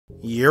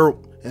Yep.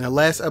 In the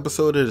last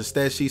episode of the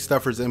Stat Sheet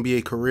Stuffer's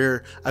NBA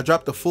career, I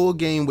dropped a full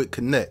game with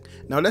Connect.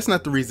 Now that's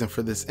not the reason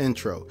for this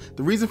intro.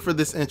 The reason for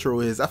this intro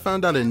is I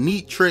found out a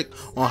neat trick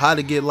on how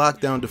to get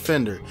Lockdown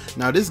Defender.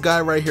 Now this guy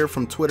right here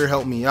from Twitter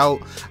helped me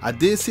out. I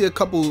did see a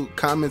couple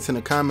comments in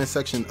the comment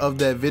section of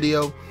that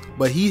video,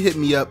 but he hit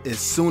me up as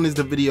soon as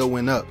the video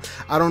went up.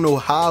 I don't know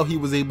how he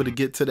was able to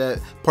get to that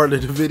part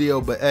of the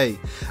video, but hey,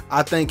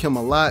 I thank him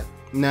a lot.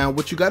 Now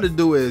what you got to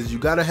do is you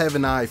got to have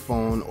an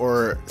iPhone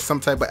or some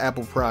type of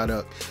Apple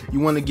product. You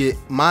want to get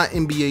My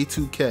NBA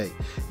 2K.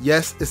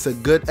 Yes, it's a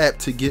good app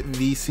to get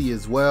VC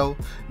as well.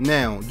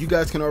 Now you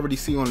guys can already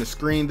see on the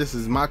screen, this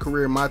is My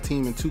Career, My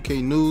Team, and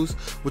 2K News.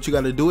 What you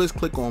got to do is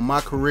click on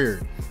My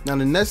Career. Now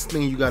the next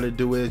thing you got to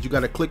do is you got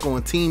to click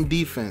on Team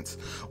Defense.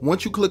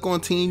 Once you click on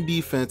Team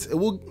Defense, it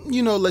will,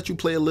 let you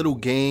play a little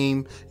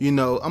game. I'm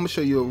gonna show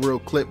you a real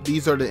clip.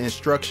 These are the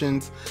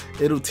instructions.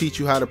 It'll teach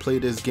you how to play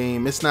this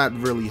game. It's not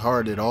really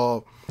hard at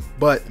all,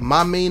 but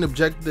my main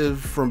objective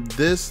from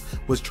this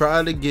was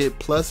try to get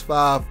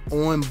 +5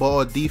 on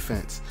ball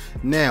defense.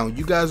 Now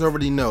you guys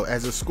already know,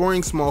 as a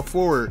scoring small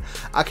forward,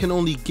 I can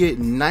only get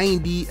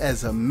 90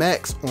 as a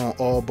max on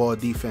all ball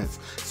defense,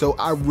 so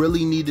I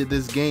really needed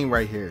this game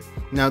right here.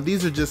 Now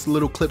these are just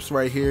little clips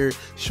right here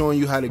showing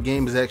you how the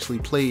game is actually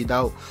played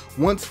out.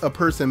 Once a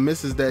person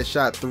misses that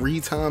shot 3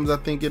 times, I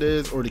think it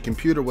is, or the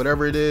computer,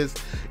 whatever it is,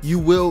 you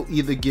will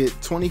either get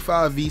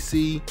 25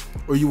 VC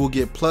or you will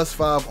get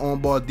 +5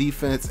 on ball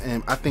defense,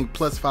 and I think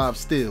 +5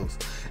 steals.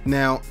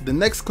 Now the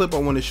next clip I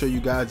want to show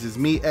you guys is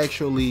me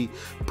actually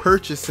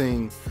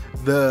purchasing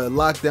the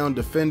Lockdown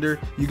Defender.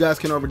 You guys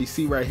can already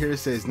see right here it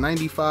says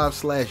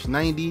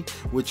 95/90,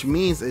 which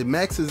means it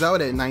maxes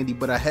out at 90,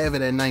 but I have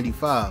it at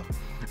 95.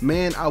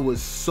 Man, I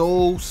was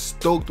so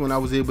stoked when I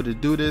was able to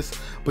do this.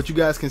 But you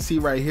guys can see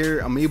right here,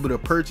 I'm able to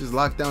purchase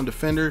Lockdown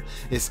Defender.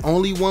 It's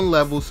only 1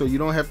 level, so you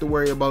don't have to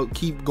worry about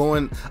keep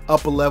going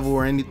up a level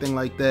or anything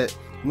like that.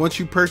 Once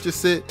you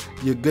purchase it,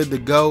 you're good to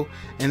go.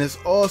 And it's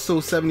also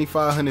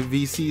 7,500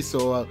 VC,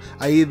 so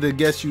I either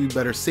guess you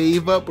better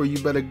save up or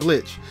you better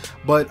glitch.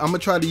 But I'm gonna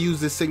try to use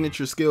this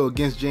signature skill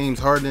against James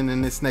Harden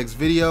in this next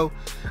video.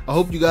 I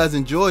hope you guys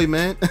enjoy,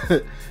 man.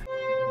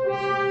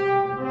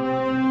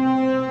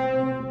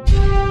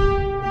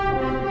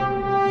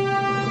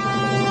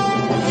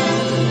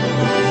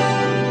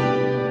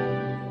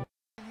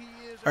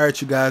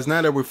 Alright you guys,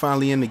 now that we're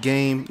finally in the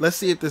game, let's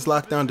see if this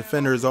Lockdown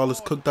Defender is all it's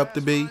cooked up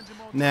to be.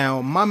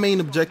 Now, my main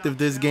objective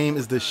this game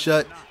is to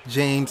shut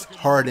James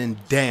Harden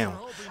down.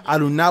 I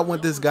do not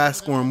want this guy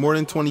scoring more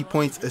than 20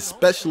 points,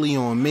 especially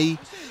on me.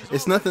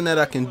 It's nothing that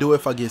I can do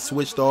if I get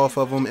switched off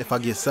of him, if I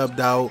get subbed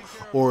out,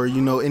 or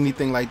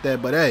anything like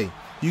that. But hey,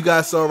 you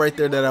guys saw right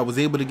there that I was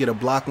able to get a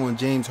block on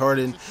James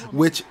Harden,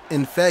 which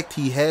in fact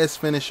he has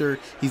finisher.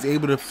 He's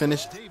able to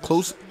finish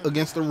close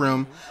against the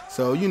rim,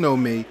 so you know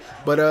me.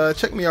 But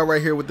check me out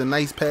right here with the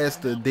nice pass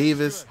to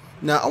Davis.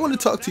 Now I want to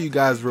talk to you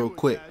guys real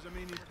quick.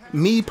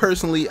 Me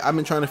personally, I've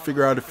been trying to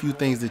figure out a few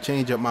things to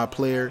change up my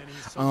player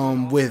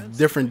with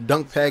different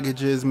dunk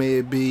packages, may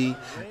it be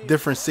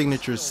different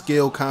signature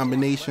skill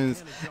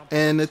combinations.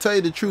 And to tell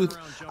you the truth,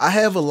 I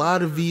have a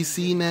lot of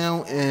VC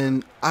now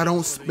and I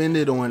don't spend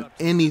it on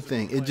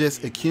anything. It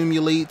just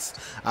accumulates.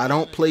 I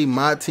don't play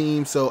my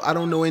team, so I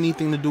don't know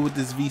anything to do with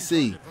this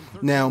VC.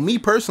 Now me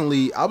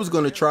personally, I was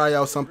going to try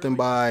out something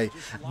by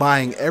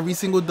buying every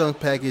single dunk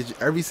package,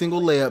 every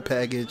single layup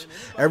package,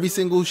 every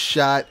single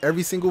shot,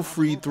 every single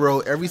free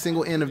throw, every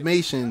single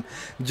animation,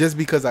 just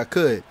because I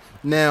could.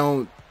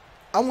 Now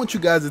I want you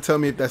guys to tell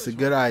me if that's a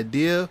good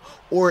idea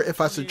or if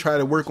I should try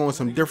to work on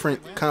some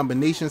different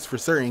combinations for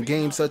certain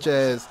games, such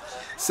as,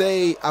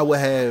 say I would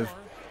have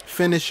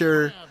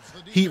finisher,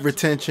 heat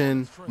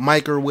retention,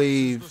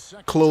 microwave,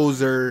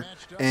 closer,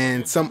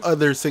 and some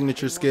other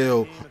signature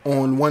skill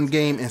on one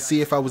game, and see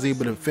if I was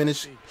able to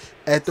finish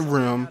at the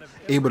rim,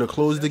 able to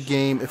close the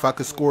game, if I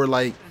could score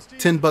like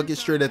 10 buckets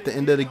straight at the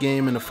end of the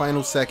game in the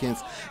final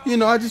seconds.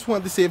 I just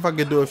wanted to see if I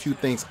could do a few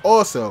things.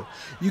 Also,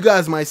 you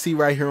guys might see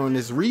right here on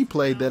this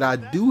replay that I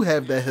do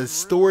have that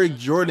historic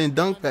Jordan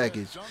dunk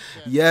package.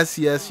 Yes,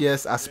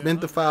 I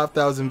spent the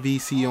 5,000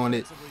 VC on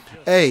it.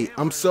 Hey,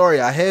 I'm sorry,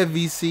 I have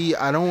VC.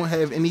 I don't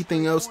have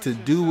anything else to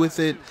do with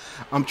it.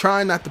 I'm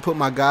trying not to put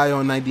my guy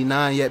on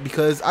 99 yet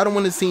because I don't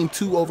want to seem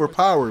too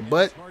overpowered,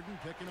 but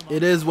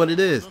it is what it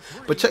is.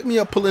 But check me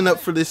out pulling up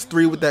for this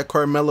 3 with that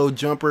Carmelo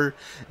jumper.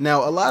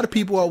 Now, a lot of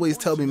people always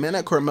tell me, man,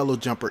 that Carmelo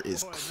jumper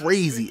is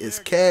crazy. It's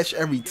cash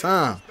every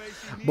time.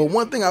 But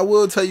one thing I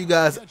will tell you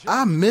guys,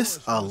 I miss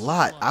a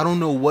lot. I don't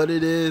know what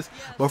it is,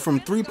 but from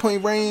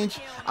 3-point range,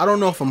 I don't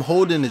know if I'm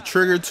holding the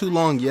trigger too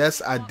long.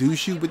 Yes, I do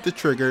shoot with the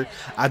trigger.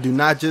 I do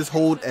not just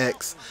hold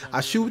X.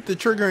 I shoot with the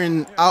trigger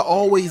and I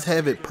always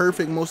have it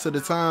perfect most of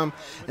the time.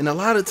 And a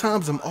lot of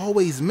times I'm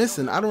always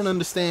missing. I don't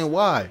understand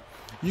why.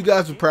 You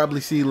guys will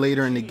probably see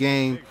later in the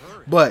game,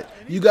 but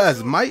you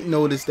guys might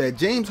notice that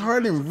James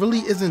Harden really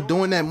isn't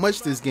doing that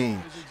much this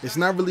game. It's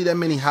not really that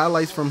many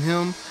highlights from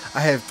him. I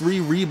have 3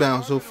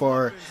 rebounds so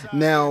far.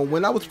 Now,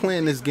 when I was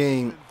playing this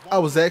game, I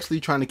was actually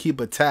trying to keep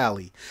a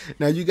tally.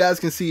 Now you guys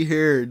can see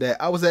here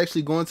that I was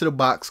actually going to the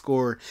box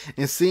score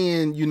and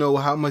seeing, you know,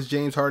 how much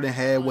James Harden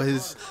had, what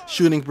his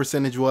shooting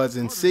percentage was,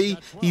 and see,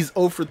 he's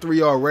 0 for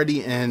 3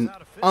 already, and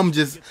I'm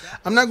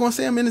not gonna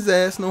say I'm in his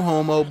ass, no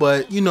homo,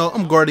 but you know,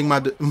 I'm guarding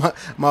my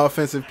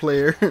offensive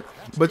player.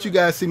 But you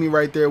guys see me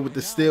right there with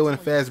the steal and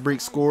fast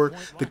break score.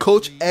 The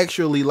coach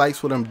actually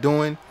likes what I'm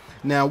doing.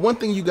 Now, one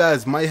thing you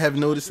guys might have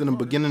noticed in the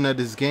beginning of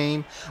this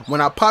game,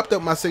 when I popped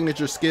up my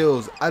signature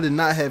skills, I did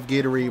not have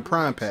Gatorade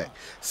Prime Pack.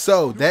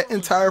 So, that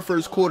entire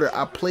first quarter,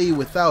 I played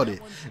without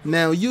it.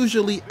 Now,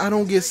 usually, I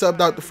don't get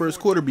subbed out the first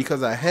quarter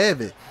because I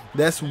have it.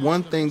 That's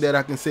one thing that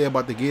I can say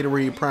about the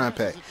Gatorade Prime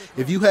Pack.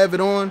 If you have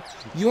it on,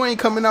 you ain't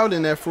coming out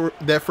in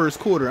that first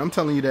quarter. I'm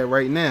telling you that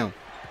right now.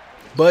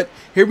 But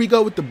here we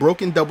go with the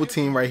broken double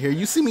team right here.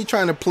 You see me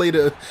trying to play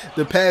the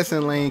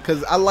passing lane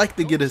because I like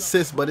to get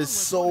assists, but it's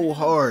so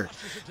hard.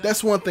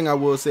 That's one thing I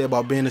will say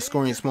about being a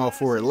scoring small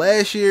forward.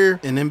 Last year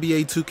in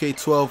NBA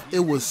 2K12, it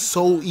was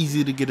so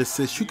easy to get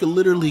assists. You could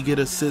literally get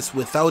assists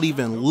without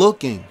even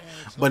looking.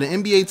 But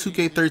in NBA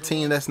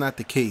 2K13, that's not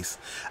the case.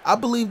 I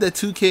believe that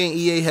 2K and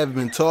EA have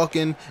been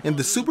talking, and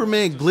the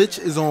Superman glitch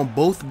is on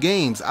both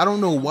games. I don't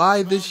know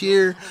why this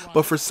year,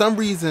 but for some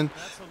reason,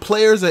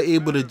 players are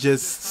able to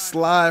just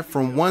slide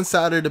from one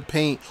side of the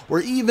paint or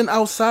even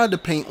outside the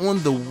paint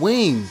on the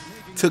wing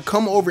to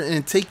come over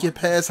and take your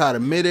pass out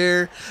of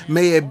midair.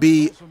 May it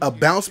be a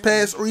bounce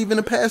pass or even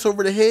a pass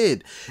over the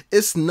head.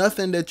 It's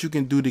nothing that you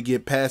can do to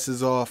get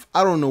passes off.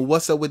 I don't know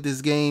what's up with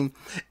this game.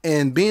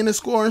 And being a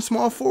scoring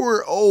small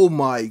forward, oh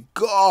my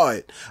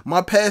god.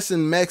 My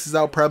passing maxes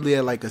out probably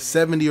at like a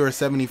 70 or a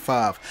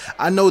 75.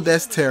 I know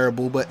that's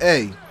terrible, but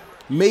hey,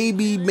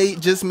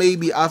 just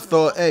maybe I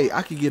thought, hey,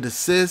 I could get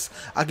assists,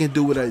 I can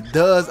do what it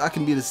does, I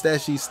can be the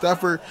stat sheet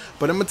stuffer.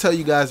 But I'm gonna tell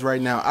you guys right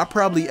now, I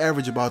probably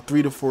average about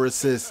 3 to 4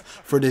 assists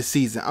for this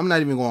season. I'm not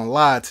even gonna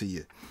lie to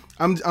you.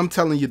 I'm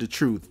telling you the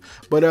truth.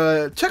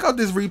 But check out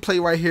this replay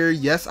right here.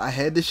 Yes, I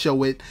had to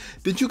show it.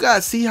 Did you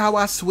guys see how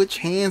I switch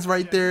hands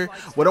right there?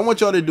 What I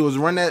want y'all to do is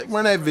run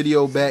that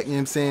video back. You know what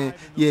I'm saying?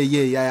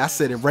 Yeah, I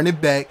said it. Run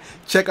it back.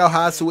 Check out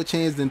how I switch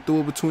hands and threw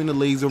it between the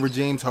legs over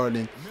James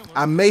Harden.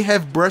 I may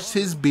have brushed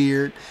his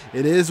beard.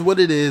 It is what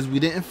it is. We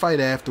didn't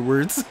fight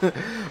afterwards.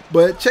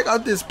 But check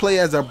out this play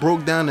as I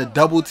broke down a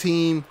double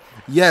team.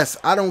 Yes,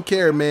 I don't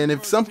care, man.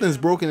 If something's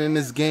broken in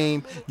this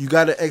game, you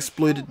got to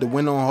exploit it to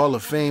win on Hall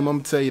of Fame. I'm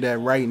going to tell you that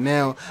right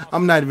now.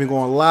 I'm not even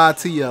going to lie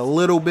to you a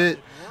little bit.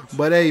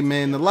 But hey,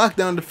 man, the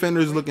lockdown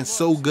defender is looking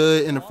so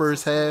good in the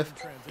first half.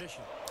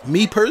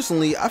 Me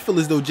personally, I feel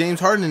as though James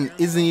Harden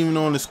isn't even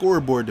on the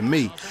scoreboard to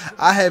me.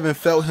 I haven't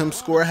felt him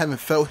score. I haven't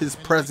felt his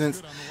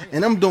presence.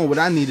 And I'm doing what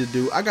I need to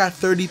do. I got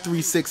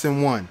 33, 6,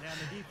 and 1.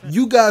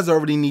 You guys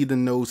already need to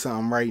know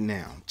something right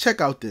now.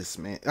 Check out this,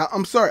 man.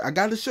 I'm sorry. I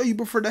got to show you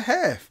before the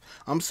half.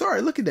 I'm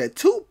sorry. Look at that.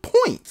 2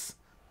 points.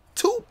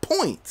 2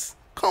 points.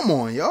 Come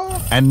on,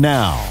 y'all. And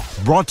now,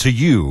 brought to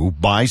you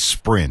by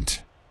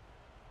Sprint.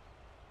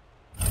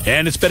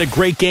 And it's been a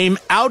great game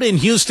out in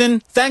Houston.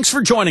 Thanks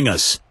for joining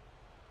us.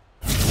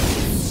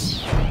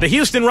 The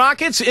Houston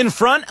Rockets in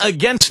front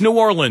against New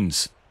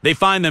Orleans. They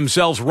find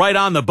themselves right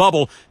on the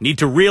bubble, need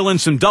to reel in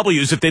some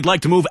W's if they'd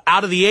like to move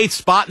out of the 8th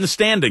spot in the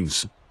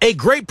standings. A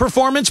great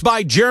performance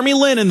by Jeremy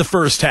Lin in the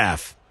first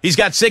half. He's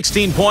got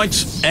 16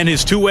 points, and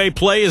his two-way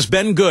play has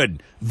been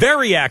good.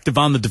 Very active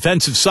on the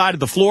defensive side of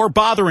the floor,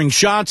 bothering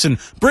shots and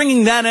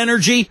bringing that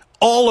energy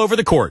all over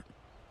the court.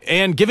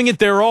 And giving it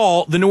their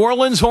all, the New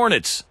Orleans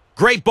Hornets.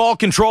 Great ball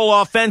control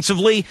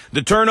offensively,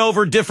 the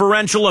turnover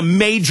differential a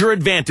major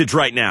advantage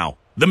right now.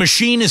 The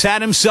machine has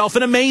had himself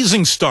an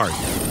amazing start.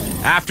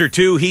 After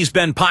 2, he's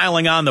been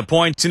piling on the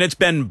points, and it's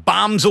been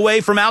bombs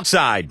away from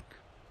outside.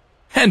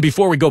 And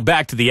before we go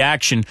back to the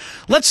action,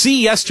 let's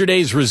see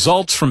yesterday's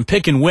results from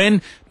Pick and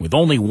Win with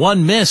only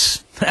 1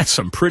 miss. That's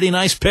some pretty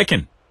nice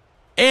picking.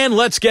 And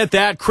let's get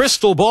that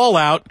crystal ball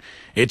out.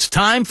 It's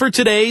time for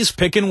today's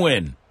Pick and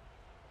Win.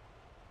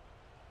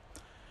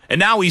 And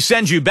now we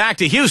send you back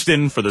to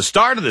Houston for the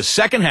start of the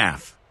second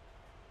half.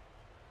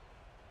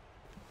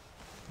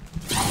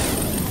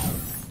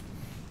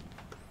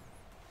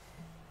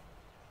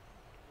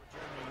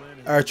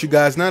 Alright, you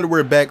guys, now that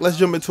we're back, let's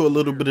jump into a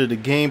little bit of the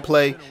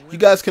gameplay. You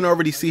guys can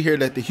already see here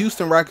that the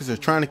Houston Rockets are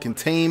trying to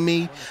contain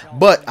me,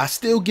 but I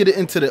still get it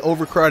into the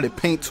overcrowded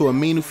paint to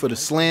Aminu for the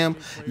slam.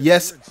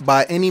 Yes,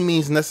 by any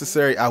means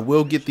necessary, I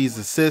will get these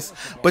assists,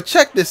 but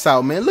check this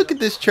out, man. Look at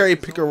this cherry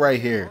picker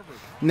right here.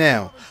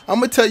 Now, I'm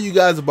going to tell you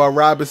guys about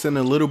Robinson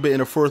a little bit in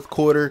the fourth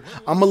quarter.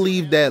 I'm going to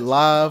leave that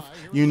live.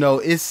 You know,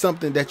 it's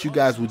something that you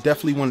guys would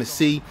definitely want to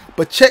see.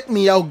 But check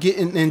me out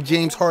getting in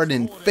James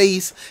Harden's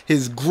face,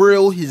 his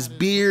grill, his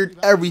beard,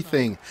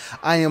 everything.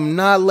 I am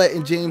not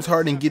letting James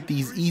Harden get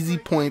these easy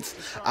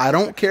points. I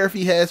don't care if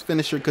he has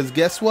finisher, because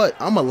guess what?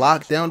 I'm a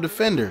lockdown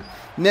defender.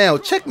 Now,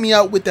 check me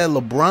out with that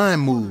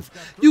LeBron move.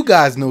 You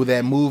guys know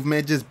that move,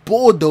 man. Just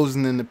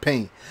bulldozing in the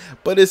paint.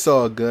 But it's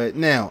all good.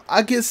 Now,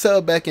 I get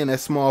subbed back in at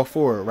small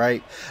forward,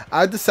 right?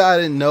 I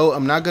decided, no,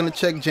 I'm not going to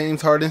check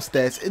James Harden's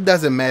stats. It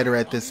doesn't matter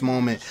at this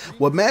moment.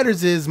 What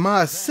matters is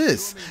my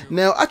assists.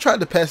 Now, I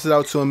tried to pass it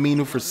out to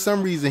Aminu. For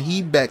some reason,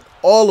 he backed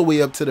all the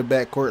way up to the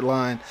backcourt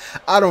line.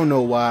 I don't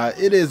know why.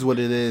 It is what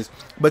it is.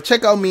 But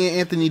check out me and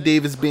Anthony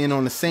Davis being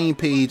on the same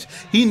page.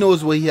 He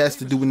knows what he has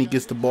to do when he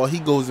gets the ball. He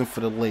goes in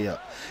for the layup.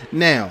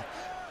 Now,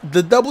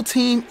 the double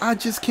team, I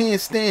just can't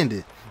stand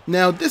it.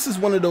 Now, this is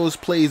one of those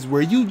plays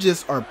where you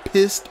just are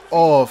pissed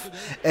off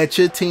at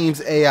your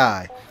team's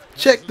AI.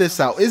 Check this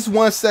out. It's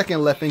 1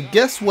 second left, and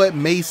guess what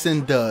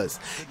Mason does?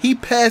 He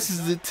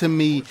passes it to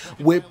me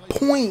with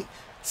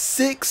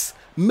 0.6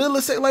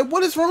 milliseconds. Like,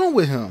 what is wrong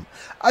with him?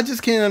 I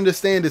just can't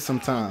understand it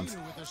sometimes.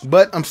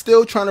 But I'm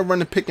still trying to run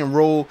the pick and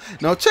roll.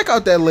 Now, check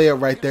out that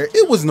layup right there.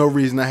 It was no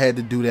reason I had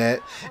to do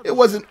that. It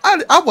wasn't.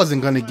 I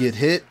wasn't going to get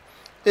hit.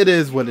 It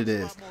is what it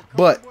is.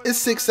 But it's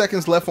 6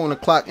 seconds left on the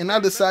clock, and I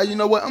decide, you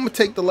know what, I'm going to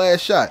take the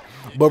last shot.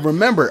 But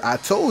remember, I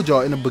told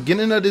y'all in the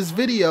beginning of this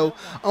video,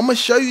 I'm going to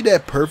show you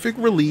that perfect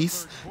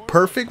release,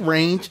 perfect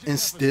range, and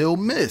still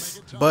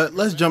miss. But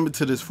let's jump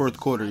into this fourth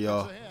quarter,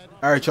 y'all.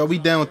 All right, y'all, we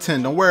down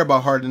 10. Don't worry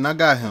about Harden. I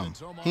got him.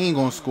 He ain't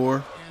going to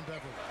score.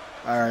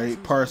 All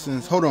right,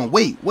 Parsons. Hold on.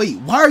 Wait.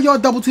 Why are y'all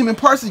double teaming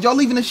Parsons? Y'all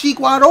leaving the Sheik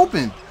wide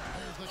open.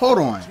 Hold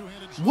on.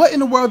 What in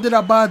the world did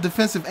I buy a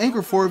defensive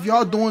anchor for if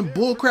y'all doing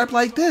bull crap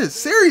like this?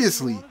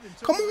 Seriously.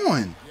 Come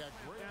on.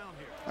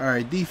 All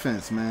right,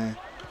 defense, man.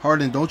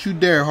 Harden, don't you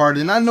dare,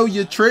 Harden. I know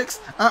your tricks.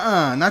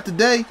 Not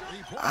today.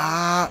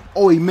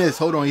 Oh, he missed.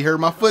 Hold on, he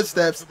heard my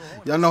footsteps.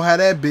 Y'all know how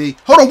that be.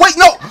 Hold on, wait,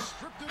 no.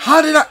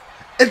 How did I?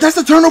 That's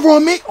a turnover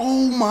on me.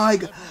 Oh, my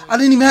God. I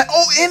didn't even have.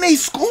 Oh, and they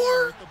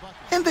score.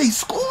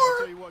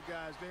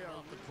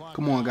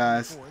 Come on,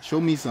 guys.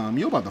 Show me some.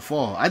 You're about to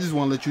fall. I just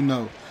want to let you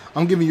know.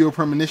 I'm giving you a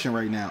premonition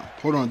right now.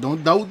 Hold on.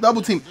 Don't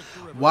double team.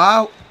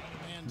 Why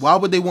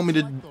would they want me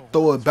to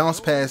throw a bounce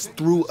pass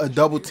through a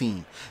double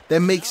team? That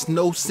makes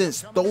no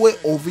sense. Throw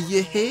it over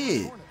your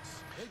head.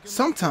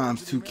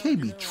 Sometimes 2K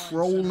be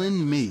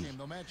trolling me.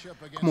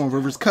 Come on,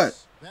 Rivers, cut.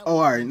 Oh,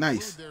 all right,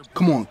 nice.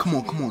 Come on.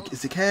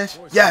 Is it cash?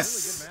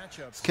 Yes.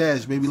 It's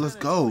cash, baby. Let's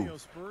go.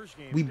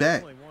 We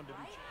back.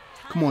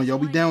 Come on, y'all.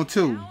 We down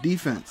 2.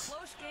 Defense.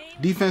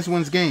 Defense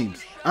wins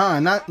games.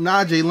 Nah,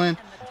 Jalen.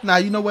 Nah,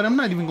 you know what? I'm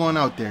not even going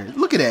out there.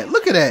 Look at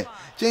that.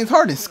 James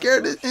Harden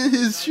scared in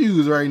his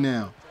shoes right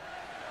now.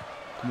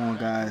 Come on,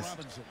 guys.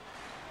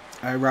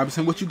 All right,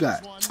 Robinson, what you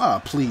got?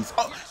 Oh, please.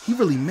 Oh, he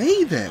really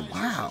made that.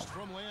 Wow.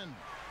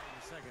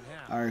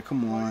 All right,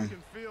 come on.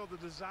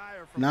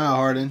 Nah,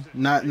 Harden.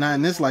 Not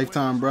in this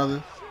lifetime,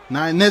 brother.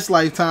 Not in this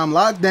lifetime.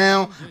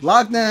 Lockdown.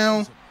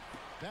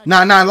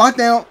 Nah,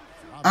 lockdown.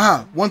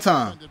 One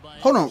time.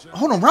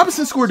 Hold on.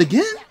 Robinson scored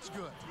again?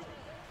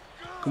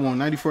 Come on,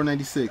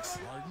 94-96.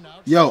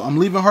 Yo, I'm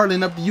leaving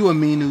Harden up to you,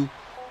 Aminu.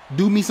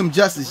 Do me some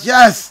justice.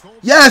 Yes.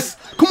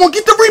 Come on,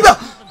 get the rebound.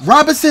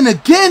 Robinson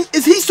again?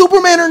 Is he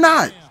Superman or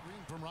not?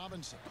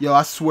 Yo,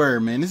 I swear,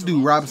 man. This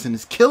dude Robinson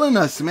is killing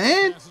us,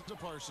 man.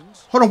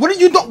 Hold on. What are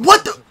you doing?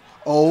 What the?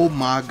 Oh,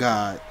 my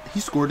God. He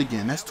scored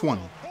again. That's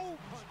 20.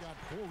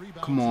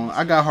 Come on.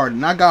 I got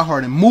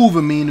Harden. Move,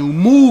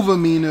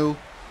 Aminu.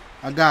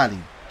 I got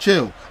him.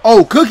 Chill.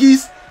 Oh,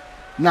 cookies.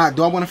 Nah,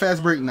 do I want a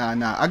fast break?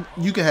 Nah.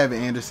 You can have it,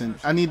 Anderson.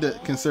 I need to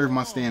conserve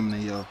my stamina,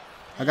 yo.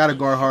 I got to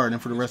guard Harden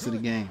for the rest of the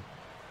game.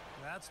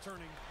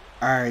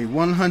 All right,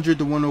 100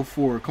 to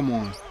 104. Come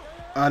on.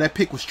 That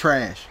pick was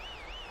trash.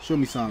 Show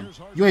me something.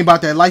 You ain't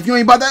about that life.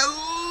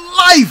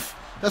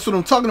 That's what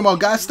I'm talking about,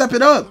 guys. Step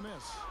it up.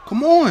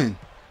 Come on.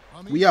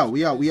 We out.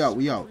 Where we at?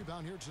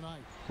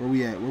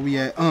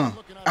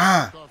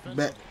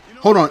 Back.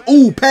 Hold on.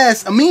 Ooh,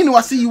 pass. Aminu,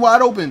 I see you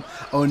wide open.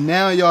 Oh,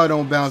 now y'all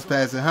don't bounce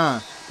past it, huh?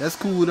 That's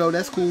cool, though.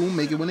 That's cool.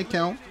 Make it when it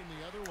count.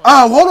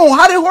 Oh, hold on.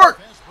 How did it work?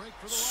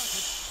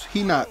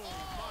 He not.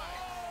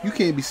 You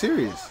can't be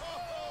serious.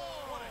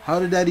 How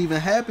did that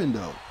even happen,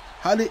 though?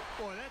 How did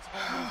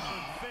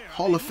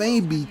Hall of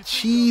Fame be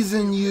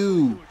cheesing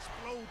you?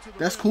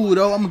 That's cool,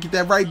 though. I'm going to get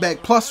that right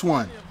back.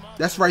 +1.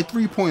 That's right.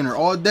 3-pointer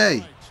all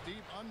day.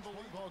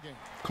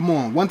 Come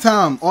on. One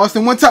time.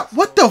 Austin, one time.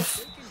 What the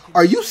f?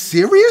 Are you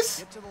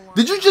serious?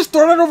 Did you just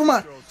throw that over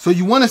my... So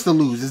you want us to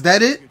lose. Is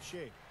that it?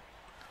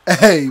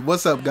 Hey,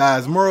 what's up,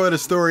 guys? Moral of the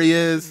story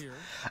is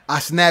I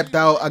snapped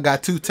out. I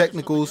got 2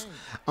 technicals.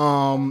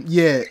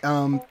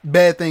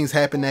 Bad things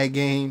happened that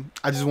game.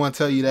 I just want to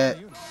tell you that.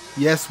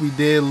 Yes, we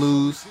did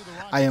lose.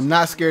 I am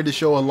not scared to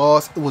show a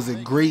loss. It was a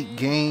great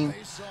game.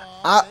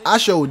 I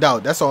showed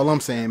out. That's all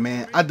I'm saying,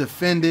 man. I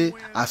defended.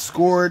 I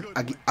scored.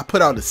 I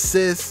put out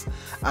assists.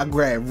 I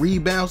grabbed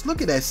rebounds.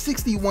 Look at that,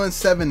 61,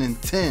 7,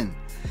 and 10.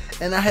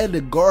 And I had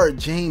to guard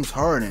James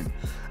Harden.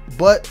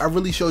 But I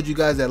really showed you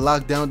guys that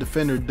lockdown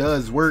defender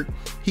does work.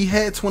 He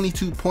had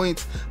 22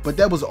 points, but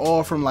that was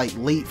all from like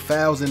late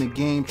fouls in the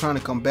game trying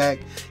to come back.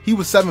 He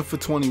was 7 for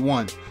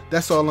 21.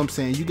 That's all I'm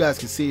saying. You guys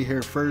can see it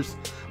here first.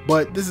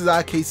 But this is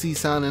IKC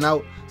signing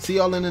out. See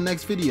y'all in the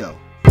next video.